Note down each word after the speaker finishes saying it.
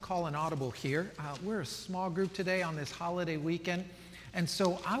call an audible here. We're a small group today on this holiday weekend. And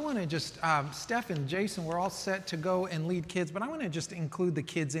so I want to just, Steph and Jason, we're all set to go and lead kids, but I want to just include the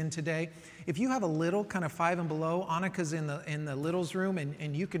kids in today. If you have a little, kind of 5 and below, Annika's in the littles room,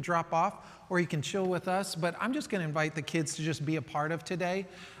 and you can drop off, or you can chill with us. But I'm just going to invite the kids to just be a part of today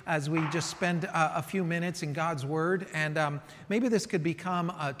as we just spend a few minutes in God's Word. And maybe this could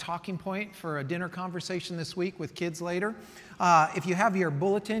become a talking point for a dinner conversation this week with kids later. If you have your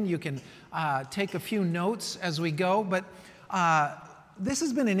bulletin, you can take a few notes as we go. But this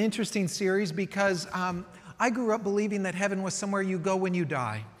has been an interesting series because I grew up believing that heaven was somewhere you go when you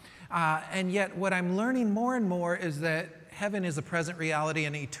die. And yet what I'm learning more and more is that heaven is a present reality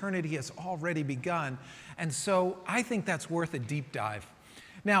and eternity has already begun. And so I think that's worth a deep dive.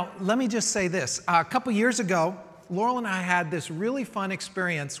 Now, let me just say this. A couple years ago, Laurel and I had this really fun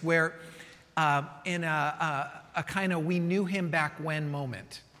experience where in a kind of we knew him back when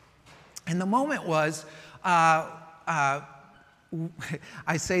moment. And the moment was, I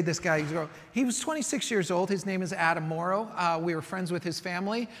say this guy, he was 26 years old. His name is Adam Morrow. We were friends with his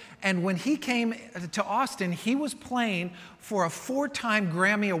family. And when he came to Austin, he was playing for a 4-time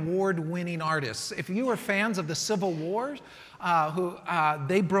Grammy Award-winning artist. If you were fans of the Civil War,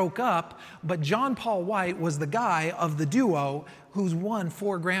 they broke up, but John Paul White was the guy of the duo who's won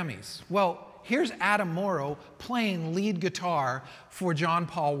 4 Grammys. Well, here's Adam Morrow playing lead guitar for John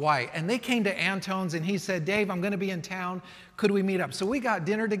Paul White. And they came to Antone's and he said, Dave, I'm going to be in town. Could we meet up? So we got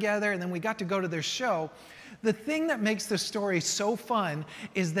dinner together and then we got to go to their show. The thing that makes the story so fun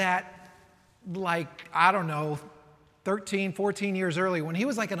is that, 13, 14 years earlier, when he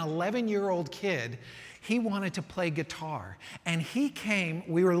was like an 11-year-old kid, he wanted to play guitar. And he came,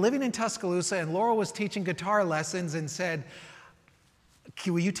 we were living in Tuscaloosa and Laurel was teaching guitar lessons and said,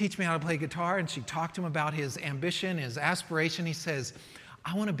 will you teach me how to play guitar? And she talked to him about his ambition, his aspiration. He says,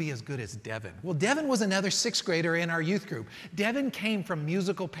 I want to be as good as Devin. Well, Devin was another 6th grader in our youth group. Devin came from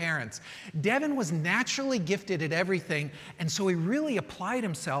musical parents. Devin was naturally gifted at everything, and so he really applied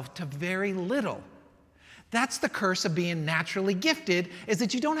himself to very little. That's the curse of being naturally gifted, is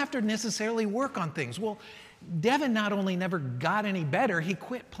that you don't have to necessarily work on things. Well, Devin not only never got any better, he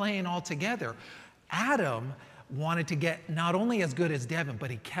quit playing altogether. Adam wanted to get not only as good as Devin, but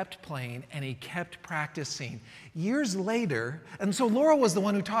he kept playing and he kept practicing. Years later, and so Laurel was the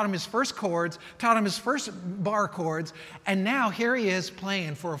one who taught him his first chords, taught him his first bar chords, and now here he is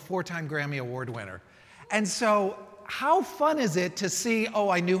playing for a 4-time Grammy Award winner. And so how fun is it to see,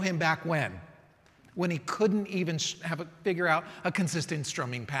 I knew him back when he couldn't even figure out a consistent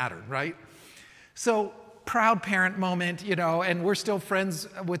strumming pattern, right? So proud parent moment, and we're still friends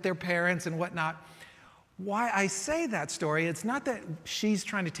with their parents and whatnot. Why I say that story, it's not that she's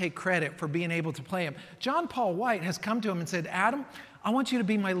trying to take credit for being able to play him. John Paul White has come to him and said, Adam, I want you to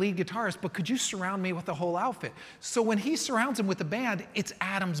be my lead guitarist, but could you surround me with the whole outfit? So when he surrounds him with the band, it's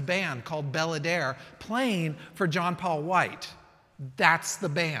Adam's band called Belladere playing for John Paul White. That's the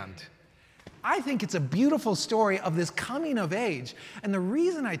band. I think it's a beautiful story of this coming of age. And the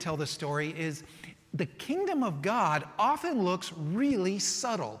reason I tell this story is the kingdom of God often looks really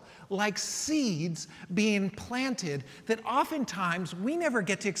subtle, like seeds being planted that oftentimes we never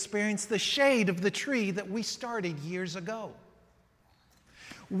get to experience the shade of the tree that we started years ago.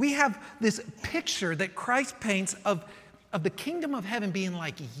 We have this picture that Christ paints of the kingdom of heaven being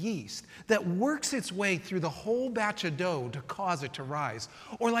like yeast that works its way through the whole batch of dough to cause it to rise,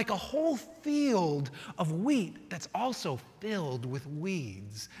 or like a whole field of wheat that's also filled with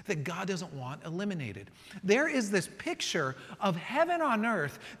weeds that God doesn't want eliminated. There is this picture of heaven on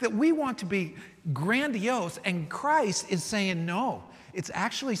earth that we want to be grandiose, and Christ is saying no. It's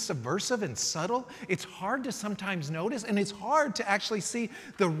actually subversive and subtle. It's hard to sometimes notice, and it's hard to actually see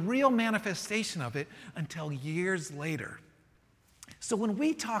the real manifestation of it until years later. So when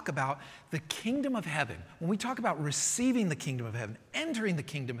we talk about the kingdom of heaven, when we talk about receiving the kingdom of heaven, entering the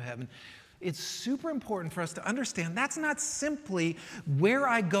kingdom of heaven, it's super important for us to understand that's not simply where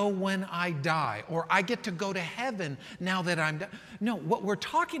I go when I die, or I get to go to heaven now that I'm done. No, what we're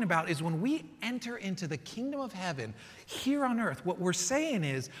talking about is when we enter into the kingdom of heaven here on earth, what we're saying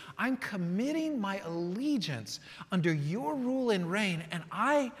is, I'm committing my allegiance under your rule and reign, and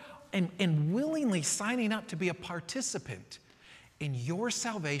I am willingly signing up to be a participant in your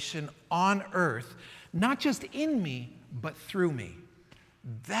salvation on earth, not just in me, but through me.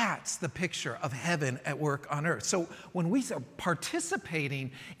 That's the picture of heaven at work on earth. So when we are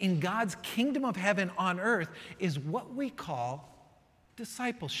participating in God's kingdom of heaven on earth is what we call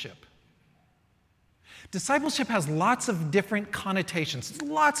discipleship. Discipleship has lots of different connotations,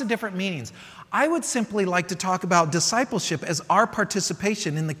 lots of different meanings. I would simply like to talk about discipleship as our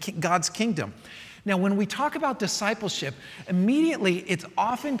participation in God's kingdom. Now, when we talk about discipleship, immediately it's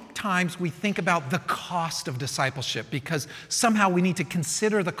oftentimes we think about the cost of discipleship because somehow we need to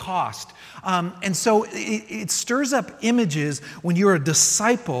consider the cost. And so it stirs up images when you're a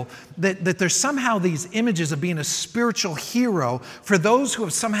disciple that there's somehow these images of being a spiritual hero for those who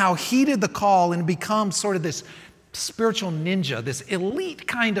have somehow heeded the call and become sort of this spiritual ninja, this elite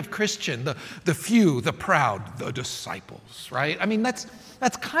kind of Christian, the few, the proud, the disciples, right? I mean, that's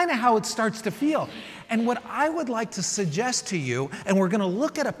kind of how it starts to feel. And what I would like to suggest to you, and we're going to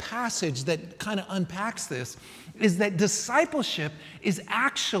look at a passage that kind of unpacks this, is that discipleship is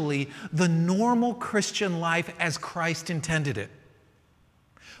actually the normal Christian life as Christ intended it.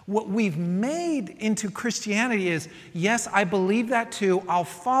 What we've made into Christianity is, yes, I believe that too. I'll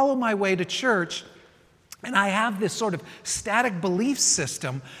follow my way to church. And I have this sort of static belief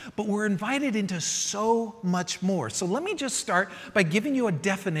system, but we're invited into so much more. So let me just start by giving you a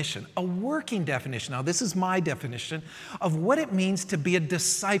definition, a working definition. Now, this is my definition of what it means to be a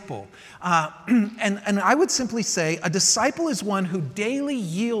disciple. And I would simply say a disciple is one who daily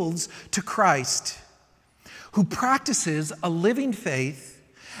yields to Christ, who practices a living faith,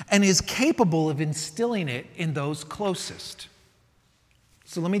 and is capable of instilling it in those closest.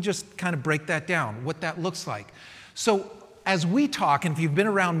 So let me just kind of break that down, what that looks like. So as we talk, and if you've been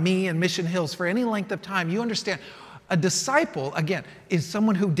around me and Mission Hills for any length of time, you understand a disciple, again, is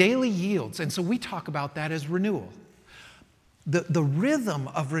someone who daily yields. And so we talk about that as renewal. The rhythm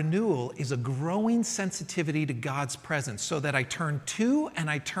of renewal is a growing sensitivity to God's presence so that I turn to and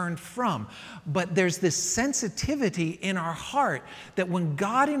I turn from. But there's this sensitivity in our heart that when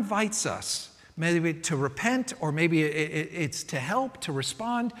God invites us, maybe to repent, or maybe it's to help, to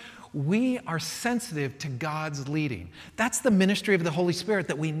respond, we are sensitive to God's leading. That's the ministry of the Holy Spirit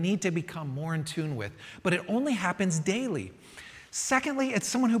that we need to become more in tune with. But it only happens daily. Secondly, it's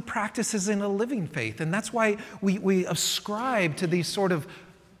someone who practices in a living faith. And that's why we ascribe to these sort of,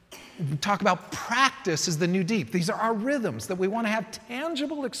 talk about practice is the new deep. These are our rhythms that we want to have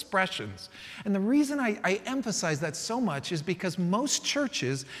tangible expressions. And the reason I emphasize that so much is because most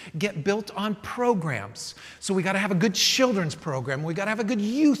churches get built on programs. So we got to have a good children's program, we got to have a good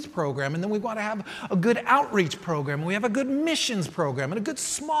youth program, and then we got to have a good outreach program, we have a good missions program, and a good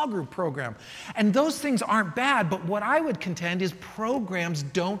small group program. And those things aren't bad, but what I would contend is programs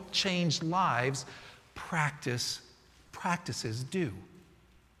don't change lives, practices do.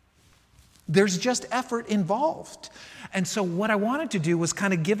 There's just effort involved. And so what I wanted to do was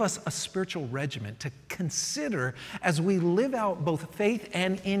kind of give us a spiritual regimen to consider as we live out both faith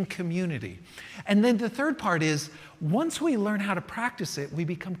and in community. And then the third part is, once we learn how to practice it, we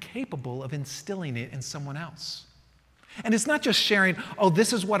become capable of instilling it in someone else. And it's not just sharing, oh,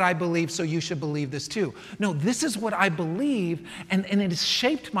 this is what I believe, so you should believe this too. No, this is what I believe, and it has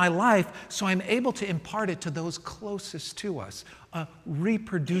shaped my life, so I'm able to impart it to those closest to us. A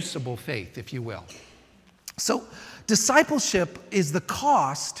reproducible faith, if you will. So discipleship is the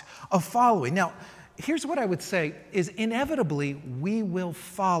cost of following. Now, here's what I would say is inevitably we will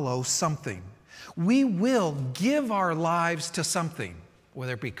follow something. We will give our lives to something,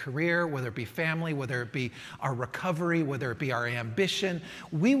 whether it be career, whether it be family, whether it be our recovery, whether it be our ambition.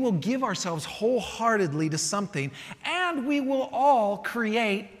 We will give ourselves wholeheartedly to something, and we will all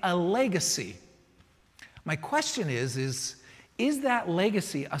create a legacy. My question is that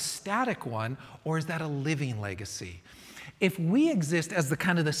legacy a static one, or is that a living legacy? If we exist as the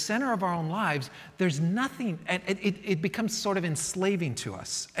kind of the center of our own lives, there's nothing, and it becomes sort of enslaving to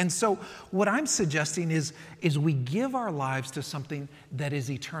us. And so what I'm suggesting is we give our lives to something that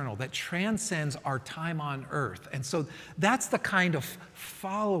is eternal, that transcends our time on earth. And so that's the kind of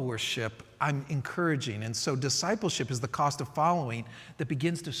followership I'm encouraging. And so discipleship is the cost of following that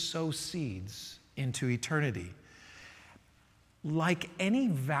begins to sow seeds into eternity. Like any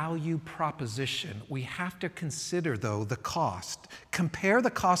value proposition, we have to consider, though, the cost. Compare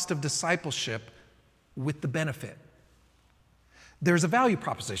the cost of discipleship with the benefit. There's a value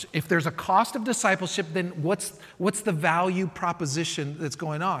proposition. If there's a cost of discipleship, then what's the value proposition that's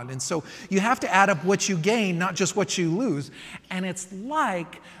going on? And so you have to add up what you gain, not just what you lose. And it's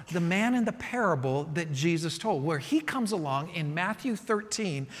like the man in the parable that Jesus told, where he comes along in Matthew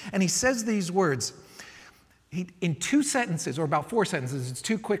 13, and he says these words. In 2 sentences, or about 4 sentences, it's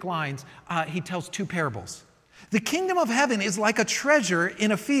 2 quick lines, he tells 2 parables. The kingdom of heaven is like a treasure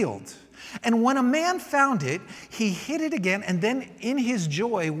in a field. And when a man found it, he hid it again, and then in his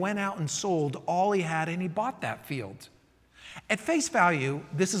joy went out and sold all he had, and he bought that field. At face value,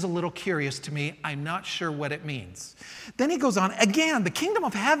 this is a little curious to me. I'm not sure what it means. Then he goes on, again, the kingdom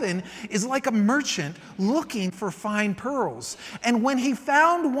of heaven is like a merchant looking for fine pearls. And when he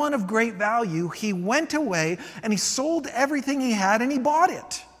found one of great value, he went away and he sold everything he had and he bought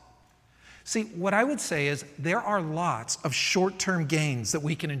it. See, what I would say is there are lots of short-term gains that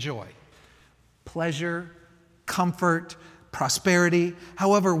we can enjoy. Pleasure, comfort, prosperity.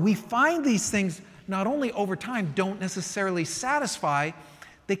 However, we find these things not only over time don't necessarily satisfy,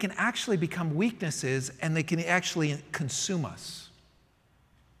 they can actually become weaknesses and they can actually consume us.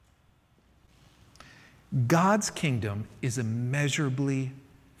 God's kingdom is immeasurably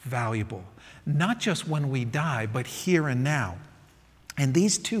valuable, not just when we die, but here and now. And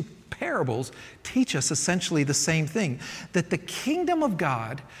these two parables teach us essentially the same thing, that the kingdom of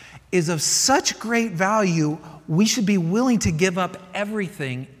God is of such great value, we should be willing to give up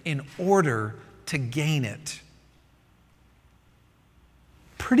everything in order to gain it.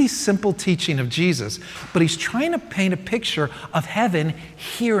 Pretty simple teaching of Jesus, but he's trying to paint a picture of heaven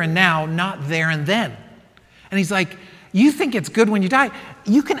here and now, not there and then. And he's like, you think it's good when you die.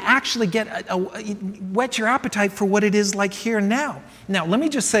 You can actually whet your appetite for what it is like here and now. Now, let me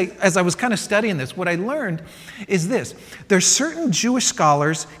just say, as I was kind of studying this, what I learned is this. There's certain Jewish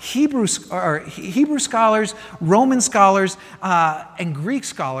scholars, Hebrew scholars, Roman scholars, and Greek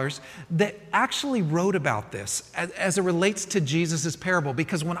scholars that actually wrote about this as it relates to Jesus' parable.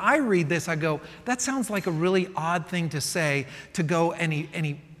 Because when I read this, I go, that sounds like a really odd thing to say, to go and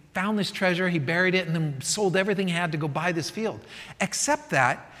he found this treasure, he buried it, and then sold everything he had to go buy this field. Except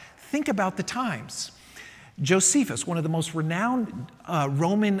that, think about the times. Josephus, one of the most renowned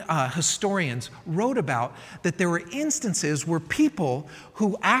Roman historians, wrote about that there were instances where people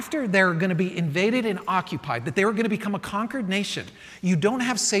who, after they're going to be invaded and occupied, that they were going to become a conquered nation, you don't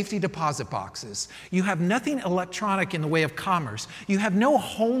have safety deposit boxes, you have nothing electronic in the way of commerce, you have no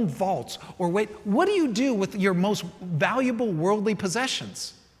home vaults, or wait, what do you do with your most valuable worldly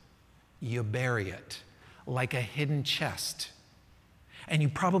possessions? You bury it like a hidden chest. And you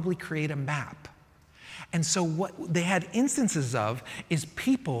probably create a map. And so what they had instances of is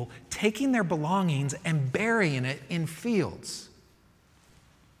people taking their belongings and burying it in fields.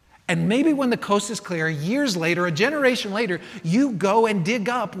 And maybe when the coast is clear, years later, a generation later, you go and dig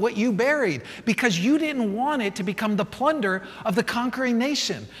up what you buried because you didn't want it to become the plunder of the conquering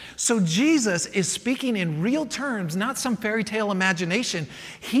nation. So Jesus is speaking in real terms, not some fairy tale imagination.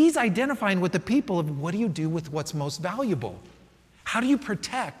 He's identifying with the people of what do you do with what's most valuable? How do you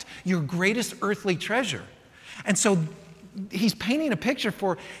protect your greatest earthly treasure? And so he's painting a picture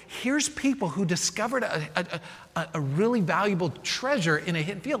for, here's people who discovered a really valuable treasure in a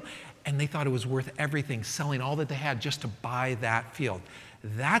hidden field, and they thought it was worth everything, selling all that they had just to buy that field.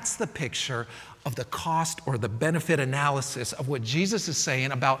 That's the picture of the cost or the benefit analysis of what Jesus is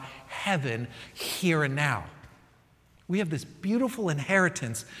saying about heaven here and now. We have this beautiful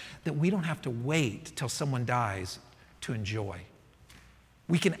inheritance that we don't have to wait till someone dies to enjoy.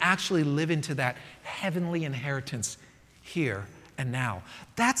 We can actually live into that heavenly inheritance here and now.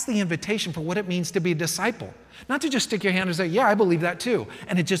 That's the invitation for what it means to be a disciple. Not to just stick your hand and say, yeah, I believe that too.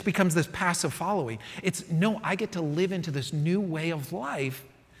 And it just becomes this passive following. It's, no, I get to live into this new way of life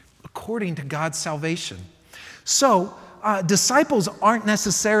according to God's salvation. So, disciples aren't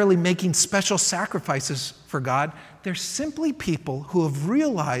necessarily making special sacrifices for God. They're simply people who have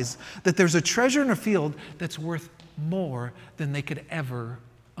realized that there's a treasure in a field that's worth more than they could ever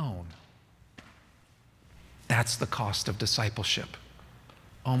own. That's the cost of discipleship.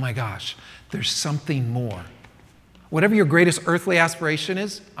 Oh my gosh, there's something more. Whatever your greatest earthly aspiration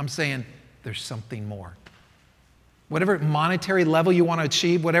is, I'm saying there's something more. Whatever monetary level you want to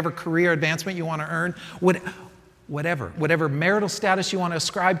achieve, whatever career advancement you want to earn, whatever marital status you want to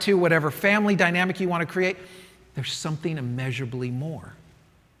ascribe to, whatever family dynamic you want to create, there's something immeasurably more.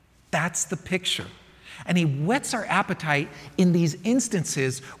 That's the picture. And he whets our appetite in these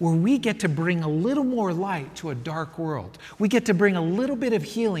instances where we get to bring a little more light to a dark world. We get to bring a little bit of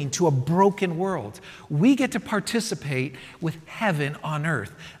healing to a broken world. We get to participate with heaven on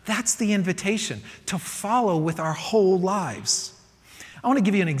earth. That's the invitation, to follow with our whole lives. I want to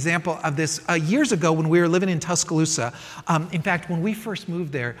give you an example of this. Years ago when we were living in Tuscaloosa, in fact, when we first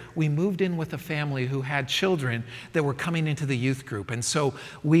moved there, we moved in with a family who had children that were coming into the youth group. And so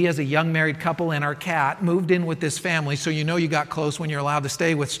we, as a young married couple and our cat, moved in with this family. So you know you got close when you're allowed to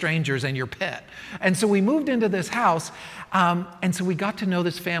stay with strangers and your pet. And so we moved into this house, and so we got to know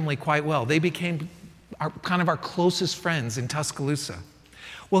this family quite well. They became kind of our closest friends in Tuscaloosa.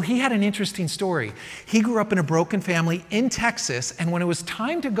 Well, he had an interesting story. He grew up in a broken family in Texas, and when it was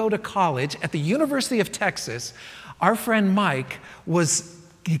time to go to college at the University of Texas, Our friend Mike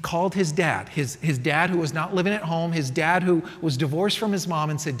he called his dad, his dad who was not living at home, his dad who was divorced from his mom,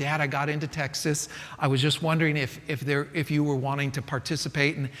 and said, Dad, I got into Texas. I was just wondering if you were wanting to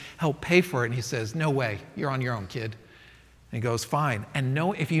participate and help pay for it. And he says, no way, you're on your own, kid. And he goes, fine. And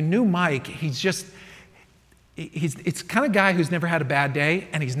no, if you knew Mike, it's the kind of guy who's never had a bad day,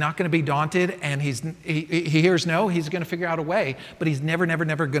 and he's not going to be daunted, and he hears no, he's going to figure out a way, but he's never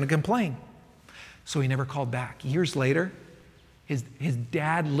going to complain. So he never called back. Years later, his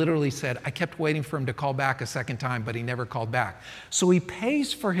dad literally said, I kept waiting for him to call back a second time, but he never called back. So he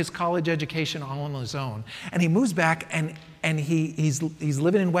pays for his college education all on his own, and he moves back, and he's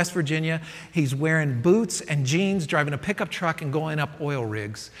living in West Virginia. He's wearing boots and jeans, driving a pickup truck and going up oil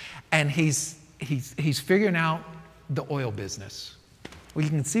rigs, and he's figuring out the oil business. Well, you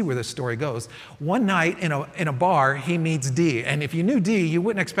can see where this story goes. One night in a bar, he meets Dee. And if you knew Dee, you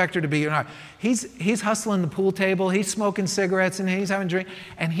wouldn't expect her to be, he's hustling the pool table, he's smoking cigarettes, and he's having a drink.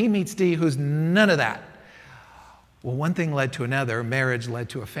 And he meets Dee, who's none of that. Well, one thing led to another. A marriage led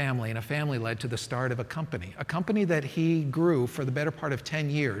to a family, and a family led to the start of a company that he grew for the better part of 10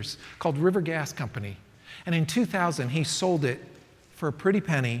 years called River Gas Company. And in 2000, he sold it for a pretty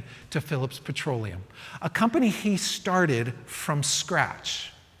penny to Phillips Petroleum, a company he started from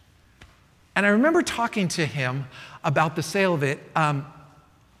scratch. And I remember talking to him about the sale of it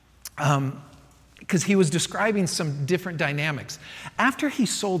because he was describing some different dynamics. After he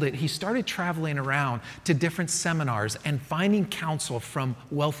sold it, he started traveling around to different seminars and finding counsel from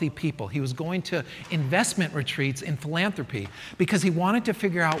wealthy people. He was going to investment retreats in philanthropy because he wanted to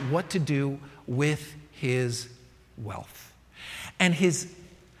figure out what to do with his wealth. And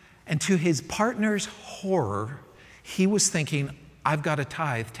to his partner's horror, he was thinking, I've got to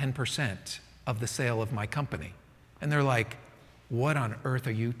tithe 10% of the sale of my company. And they're like, what on earth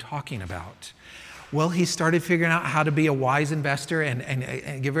are you talking about? Well, he started figuring out how to be a wise investor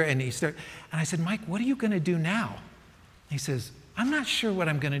and giver, and I said, Mike, what are you going to do now? He says, I'm not sure what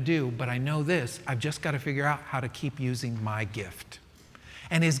I'm going to do, but I know this. I've just got to figure out how to keep using my gift.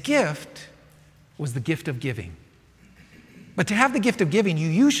 And his gift was the gift of giving. But to have the gift of giving, you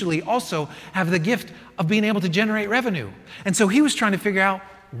usually also have the gift of being able to generate revenue. And so he was trying to figure out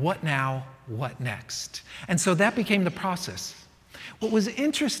what now, what next. And so that became the process. What was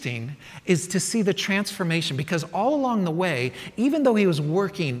interesting is to see the transformation, because all along the way, even though he was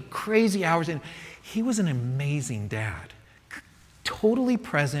working crazy hours, he was an amazing dad, totally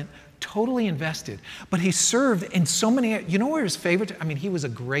present, totally invested. But he served in so many, you know where his favorite, he was a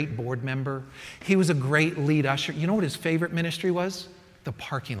great board member. He was a great lead usher. You know what his favorite ministry was? The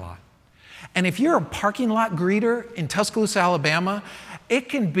parking lot. And if you're a parking lot greeter in Tuscaloosa, Alabama, it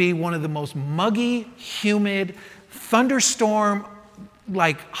can be one of the most muggy, humid, thunderstorm,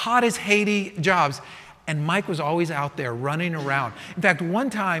 like hot as Haiti jobs. And Mike was always out there running around. In fact, one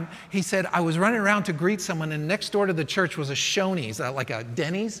time he said, I was running around to greet someone, and next door to the church was a Shoney's, like a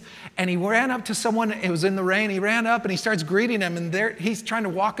Denny's. And he ran up to someone, it was in the rain, he ran up and he starts greeting them, and he's trying to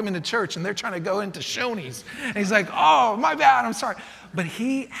walk them into church, and they're trying to go into Shoney's. And he's like, oh, my bad, I'm sorry. But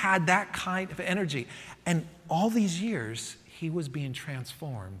he had that kind of energy. And all these years, he was being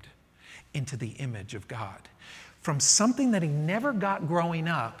transformed into the image of God. From something that he never got growing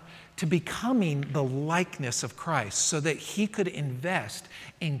up to becoming the likeness of Christ so that he could invest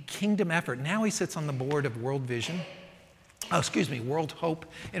in kingdom effort. Now he sits on the board of World Hope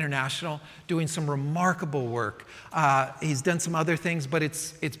International, doing some remarkable work. He's done some other things, but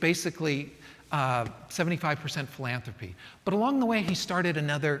it's basically 75% philanthropy. But along the way, he started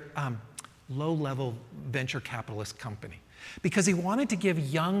another low-level venture capitalist company because he wanted to give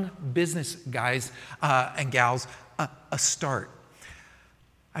young business guys and gals a start.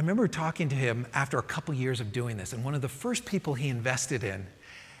 I remember talking to him after a couple years of doing this, and one of the first people he invested in,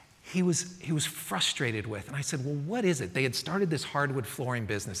 he was frustrated with. And I said, well, what is it? They had started this hardwood flooring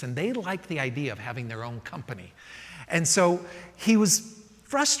business, and they liked the idea of having their own company. And so he was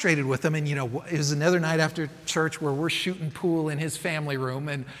frustrated with them, and it was another night after church where we're shooting pool in his family room,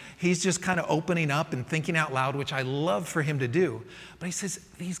 and he's just kind of opening up and thinking out loud, which I love for him to do. But he says,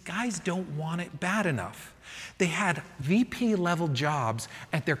 these guys don't want it bad enough. They had VP level jobs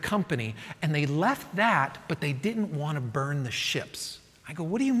at their company, and they left that, but they didn't want to burn the ships. I go,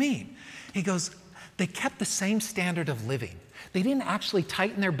 what do you mean? He goes, they kept the same standard of living. They didn't actually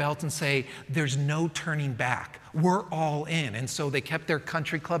tighten their belts and say, there's no turning back. We're all in. And so they kept their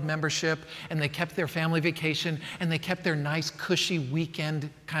country club membership, and they kept their family vacation, and they kept their nice, cushy weekend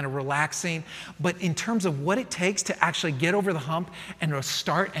kind of relaxing. But in terms of what it takes to actually get over the hump and to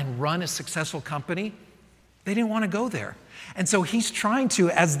start and run a successful company, They didn't want to go there. And so he's trying to,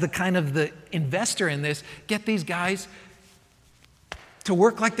 as the kind of the investor in this, get these guys to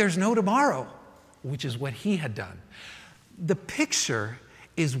work like there's no tomorrow, which is what he had done. The picture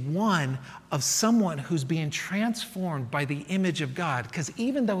is one of someone who's being transformed by the image of God, because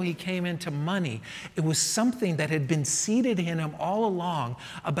even though he came into money, it was something that had been seeded in him all along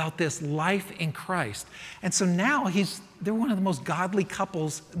about this life in Christ. And so now they're one of the most godly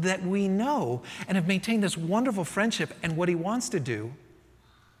couples that we know and have maintained this wonderful friendship. And what he wants to do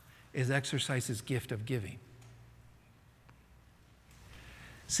is exercise his gift of giving.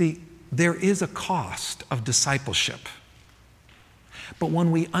 See, there is a cost of discipleship. But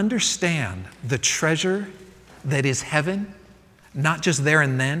when we understand the treasure that is heaven, not just there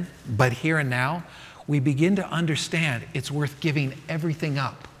and then, but here and now, we begin to understand it's worth giving everything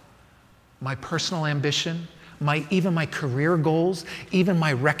up. My personal ambition, even my career goals, even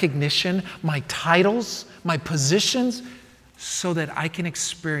my recognition, my titles, my positions, so that I can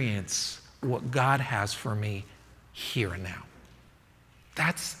experience what God has for me here and now.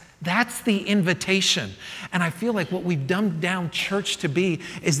 That's the invitation. And I feel like what we've dumbed down church to be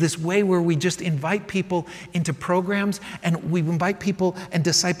is this way where we just invite people into programs and we invite people and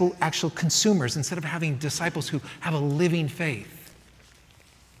disciple actual consumers instead of having disciples who have a living faith.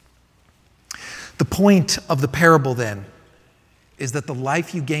 The point of the parable then is that the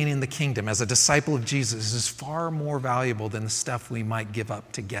life you gain in the kingdom as a disciple of Jesus is far more valuable than the stuff we might give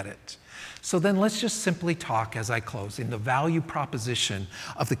up to get it. So then let's just simply talk as I close in the value proposition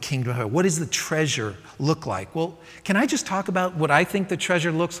of the kingdom of heaven. What does the treasure look like? Well, can I just talk about what I think the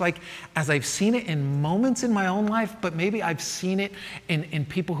treasure looks like as I've seen it in moments in my own life, but maybe I've seen it in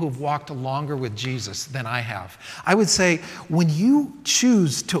people who've walked longer with Jesus than I have. I would say when you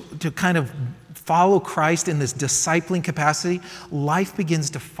choose to kind of follow Christ in this discipling capacity, life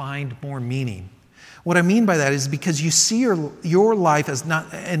begins to find more meaning. What I mean by that is because you see your life as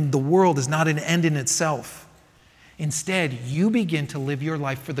not, and the world is not an end in itself. Instead, you begin to live your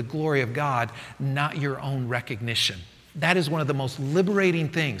life for the glory of God, not your own recognition. That is one of the most liberating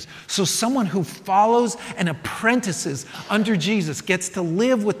things. So someone who follows and apprentices under Jesus gets to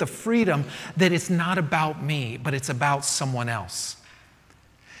live with the freedom that it's not about me, but it's about someone else.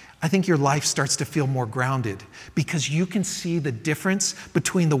 I think your life starts to feel more grounded because you can see the difference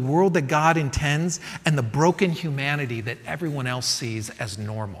between the world that God intends and the broken humanity that everyone else sees as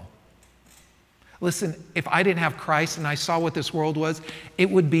normal. Listen, if I didn't have Christ and I saw what this world was, it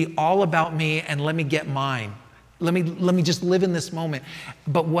would be all about me and let me get mine. Let me just live in this moment.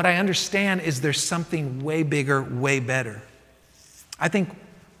 But what I understand is there's something way bigger, way better. I think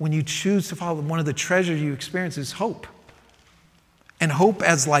when you choose to follow, one of the treasures you experience is hope. And hope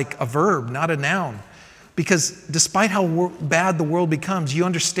as like a verb, not a noun. Because despite how bad the world becomes, you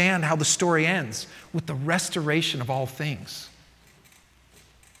understand how the story ends with the restoration of all things.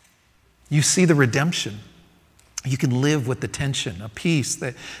 You see the redemption. You can live with the tension, a peace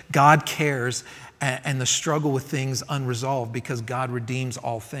that God cares and the struggle with things unresolved because God redeems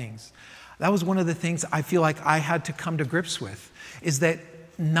all things. That was one of the things I feel like I had to come to grips with, is that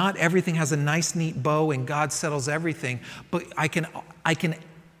not everything has a nice, neat bow and God settles everything, but I can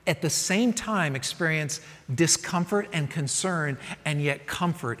at the same time experience discomfort and concern and yet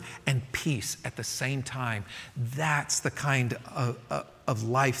comfort and peace at the same time. That's the kind of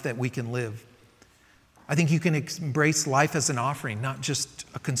life that we can live. I think you can embrace life as an offering, not just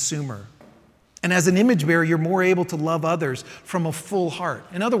a consumer. And as an image bearer, you're more able to love others from a full heart.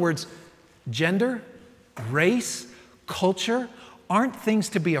 In other words, gender, race, culture aren't things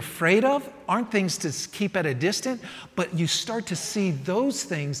to be afraid of, aren't things to keep at a distance, but you start to see those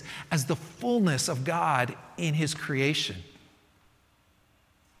things as the fullness of God in His creation.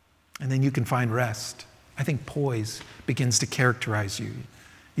 And then you can find rest. I think poise begins to characterize you.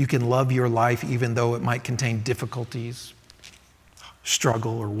 You can love your life even though it might contain difficulties,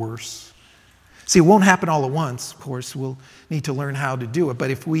 struggle, or worse. See, it won't happen all at once, of course. We'll need to learn how to do it. But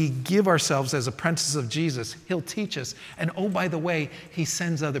if we give ourselves as apprentices of Jesus, He'll teach us. And oh, by the way, He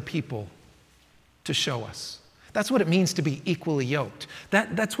sends other people to show us. That's what it means to be equally yoked.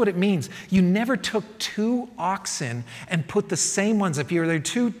 That's what it means. You never took two oxen and put the same ones. If you're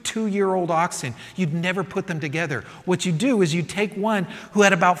two-year-old oxen, you'd never put them together. What you do is you take one who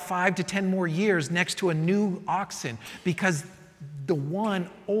had about 5 to 10 more years next to a new oxen, because the one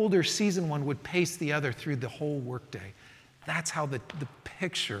older seasoned one would pace the other through the whole workday. That's how the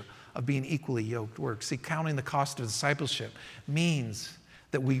picture of being equally yoked works. See, counting the cost of discipleship means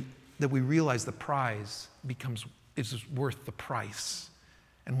that we realize the prize is worth the price.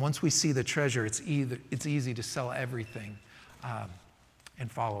 And once we see the treasure, it's easy to sell everything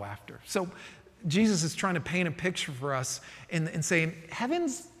and follow after. So Jesus is trying to paint a picture for us in saying,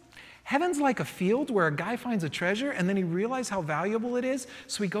 heaven's like a field where a guy finds a treasure and then he realizes how valuable it is,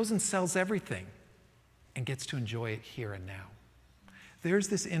 so he goes and sells everything and gets to enjoy it here and now. There's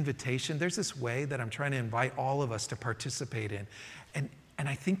this invitation, there's this way that I'm trying to invite all of us to participate in. And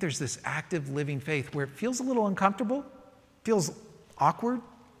I think there's this active living faith where it feels a little uncomfortable, feels awkward,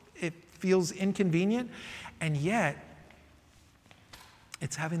 it feels inconvenient, and yet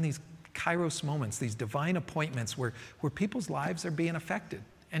it's having these kairos moments, these divine appointments where people's lives are being affected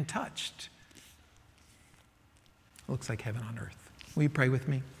and touched. It looks like heaven on earth. Will you pray with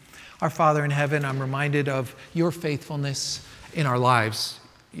me? Our Father in heaven, I'm reminded of your faithfulness in our lives,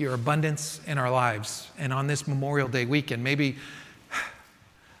 your abundance in our lives. And on this Memorial Day weekend, maybe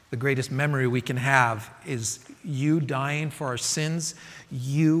the greatest memory we can have is you dying for our sins,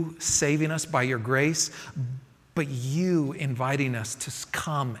 you saving us by your grace, but you inviting us to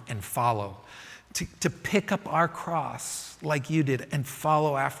come and follow, to pick up our cross like you did and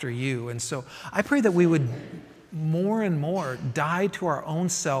follow after you. And so I pray that we would more and more die to our own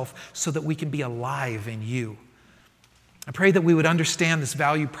self so that we can be alive in you. I pray that we would understand this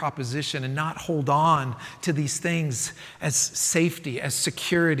value proposition and not hold on to these things as safety, as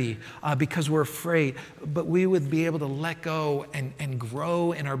security, because we're afraid, but we would be able to let go and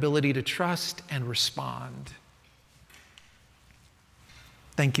grow in our ability to trust and respond.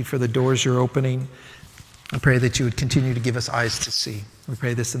 Thank you for the doors you're opening. I pray that you would continue to give us eyes to see. We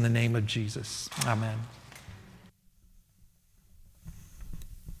pray this in the name of Jesus. Amen.